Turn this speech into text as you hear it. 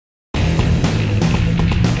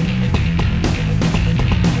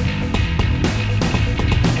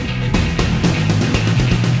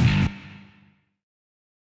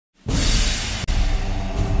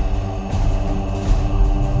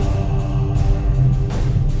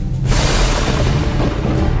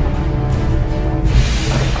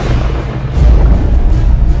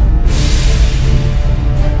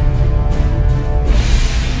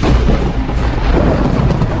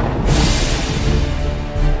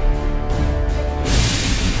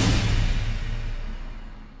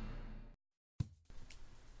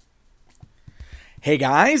Hey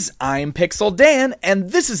guys, I'm Pixel Dan,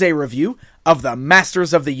 and this is a review of the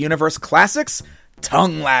Masters of the Universe Classics,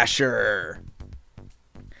 Tung Lashor.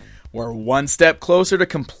 We're one step closer to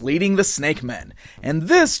completing the Snake Men, and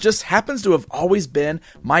this just happens to have always been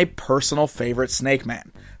my personal favorite Snake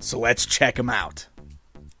Man, so let's check him out.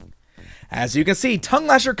 As you can see, Tung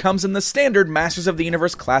Lashor comes in the standard Masters of the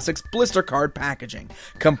Universe Classics blister card packaging,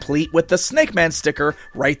 complete with the Snake Man sticker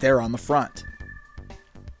right there on the front.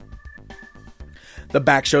 The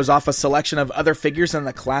back shows off a selection of other figures in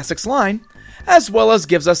the Classics line, as well as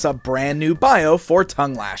gives us a brand new bio for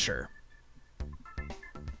Tung Lashor.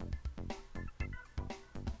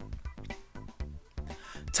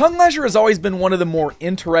 Tung Lashor has always been one of the more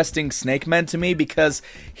interesting Snake Men to me because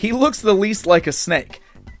he looks the least like a snake,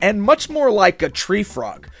 and much more like a tree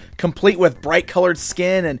frog, complete with bright colored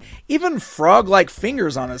skin and even frog-like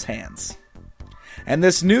fingers on his hands. And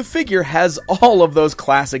this new figure has all of those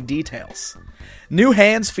classic details. New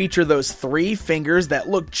hands feature those 3 fingers that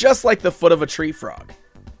look just like the foot of a tree frog.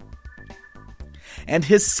 And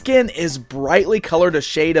his skin is brightly colored a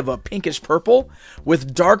shade of a pinkish purple,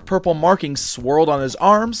 with dark purple markings swirled on his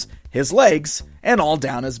arms, his legs, and all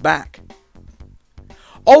down his back.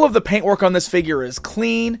 All of the paintwork on this figure is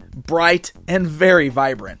clean, bright, and very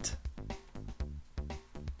vibrant.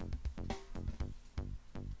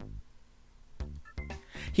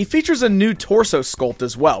 He features a new torso sculpt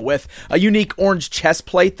as well, with a unique orange chest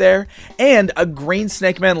plate there, and a green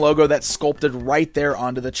Snake Man logo that's sculpted right there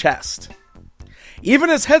onto the chest. Even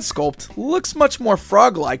his head sculpt looks much more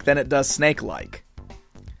frog-like than it does snake-like.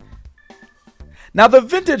 Now, the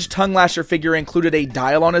vintage Tung Lashor figure included a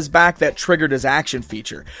dial on his back that triggered his action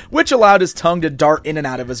feature, which allowed his tongue to dart in and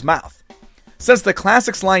out of his mouth. Since the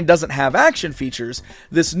Classics line doesn't have action features,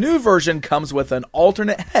 this new version comes with an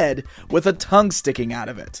alternate head with a tongue sticking out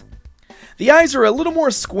of it. The eyes are a little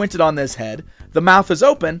more squinted on this head, the mouth is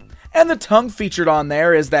open, and the tongue featured on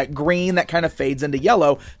there is that green that kind of fades into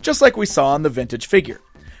yellow, just like we saw on the vintage figure.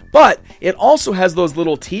 But it also has those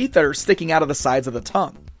little teeth that are sticking out of the sides of the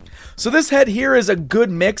tongue. So this head here is a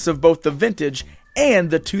good mix of both the vintage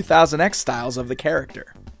and the 2000X styles of the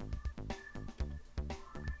character.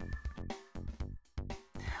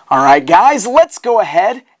 Alright guys, let's go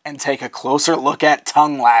ahead and take a closer look at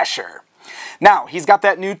Tung Lashor. Now, he's got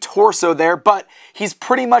that new torso there, but he's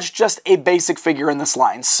pretty much just a basic figure in this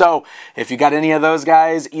line. So, if you got any of those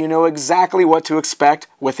guys, you know exactly what to expect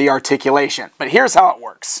with the articulation. But here's how it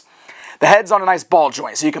works. The head's on a nice ball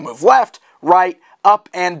joint, so you can move left, right, up,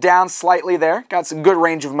 and down slightly there. Got some good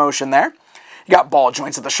range of motion there. You got ball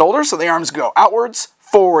joints at the shoulders, so the arms go outwards,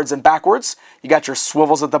 forwards, and backwards. You got your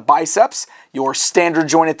swivels at the biceps, your standard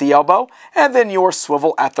joint at the elbow, and then your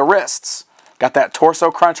swivel at the wrists. Got that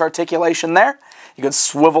torso crunch articulation there. You can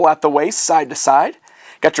swivel at the waist, side to side.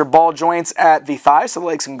 Got your ball joints at the thighs, so the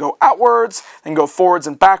legs can go outwards, then go forwards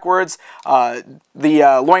and backwards.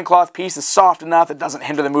 The loincloth piece is soft enough, it doesn't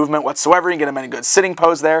hinder the movement whatsoever. You can get them in a good sitting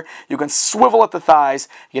pose there. You can swivel at the thighs.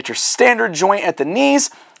 You get your standard joint at the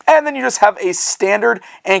knees, and then you just have a standard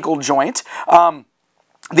ankle joint.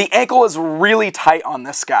 The ankle is really tight on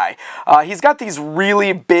this guy. He's got these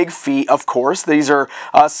really big feet, of course. These are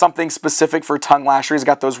something specific for Tung Lashor. He's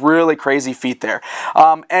got those really crazy feet there.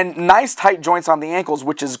 And nice tight joints on the ankles,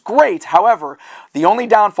 which is great. However, the only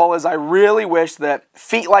downfall is I really wish that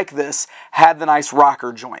feet like this had the nice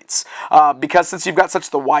rocker joints. Because since you've got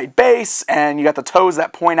such the wide base and you got the toes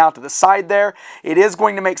that point out to the side there, it is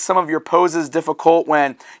going to make some of your poses difficult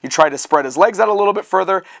when you try to spread his legs out a little bit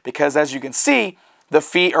further, because as you can see, the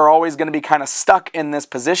feet are always going to be kind of stuck in this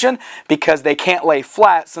position because they can't lay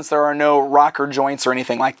flat since there are no rocker joints or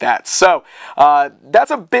anything like that. So that's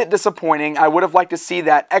a bit disappointing. I would have liked to see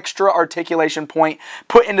that extra articulation point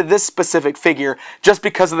put into this specific figure just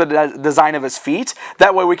because of the design of his feet.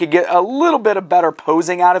 That way we could get a little bit of better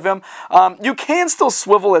posing out of him. You can still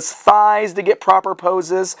swivel his thighs to get proper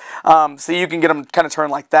poses, so you can get him kind of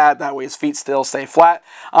turned like that. That way his feet still stay flat.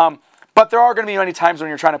 But there are going to be many times when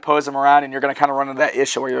you're trying to pose him around and you're going to kind of run into that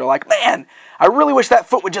issue where you're like, man, I really wish that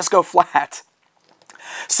foot would just go flat.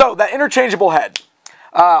 So, that interchangeable head.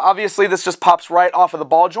 Obviously, this just pops right off of the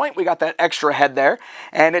ball joint. We got that extra head there,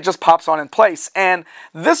 and it just pops on in place. And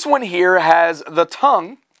this one here has the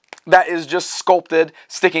tongue that is just sculpted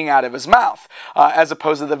sticking out of his mouth, as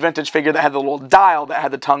opposed to the vintage figure that had the little dial that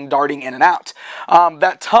had the tongue darting in and out.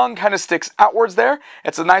 That tongue kind of sticks outwards there.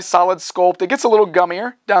 It's a nice solid sculpt. It gets a little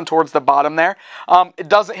gummier down towards the bottom there. It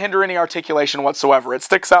doesn't hinder any articulation whatsoever. It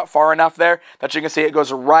sticks out far enough there that you can see it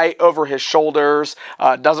goes right over his shoulders,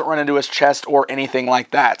 doesn't run into his chest or anything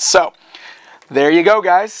like that. So, there you go,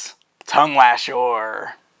 guys. Tung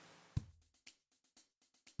Lashor.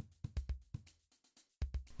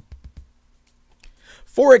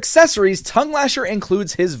 For accessories, Tung Lashor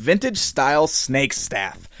includes his vintage-style snake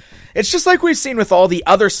staff. It's just like we've seen with all the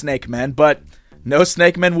other Snake Men, but no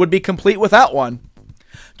Snake Men would be complete without one.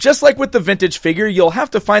 Just like with the vintage figure, you'll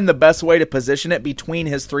have to find the best way to position it between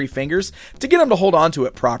his 3 fingers to get him to hold onto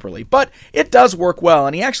it properly, but it does work well,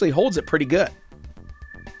 and he actually holds it pretty good.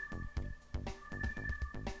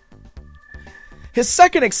 His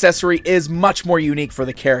second accessory is much more unique for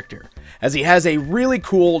the character, as he has a really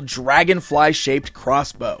cool dragonfly-shaped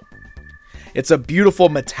crossbow. It's a beautiful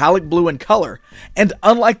metallic blue in color, and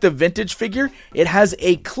unlike the vintage figure, it has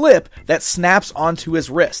a clip that snaps onto his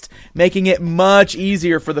wrist, making it much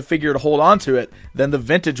easier for the figure to hold onto it than the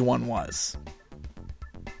vintage one was.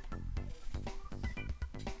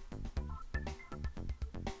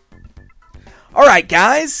 Alright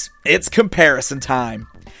guys, it's comparison time.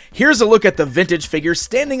 Here's a look at the vintage figure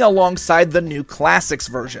standing alongside the new Classics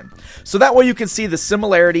version, so that way you can see the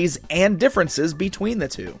similarities and differences between the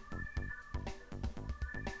two.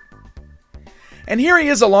 And here he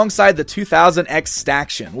is alongside the 2000X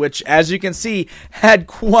Staction, which, as you can see, had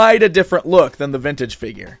quite a different look than the vintage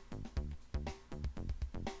figure.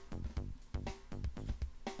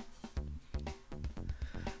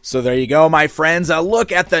 So there you go, my friends, a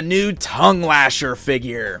look at the new Tung Lashor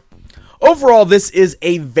figure. Overall, this is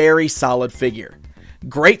a very solid figure.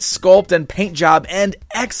 Great sculpt and paint job and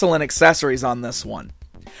excellent accessories on this one.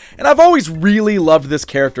 And I've always really loved this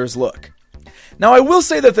character's look. Now, I will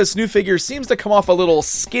say that this new figure seems to come off a little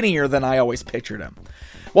skinnier than I always pictured him.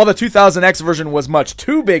 While the 2000X version was much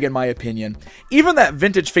too big in my opinion, even that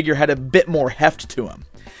vintage figure had a bit more heft to him.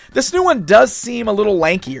 This new one does seem a little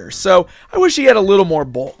lankier, so I wish he had a little more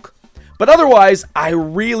bulk. But otherwise, I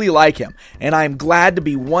really like him, and I'm glad to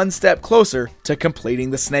be one step closer to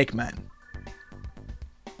completing the Snake Men.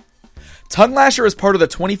 Tung Lashor is part of the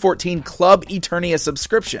 2014 Club Eternia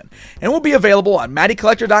subscription and will be available on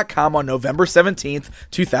MattyCollector.com on November 17th,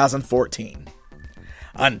 2014.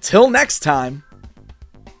 Until next time.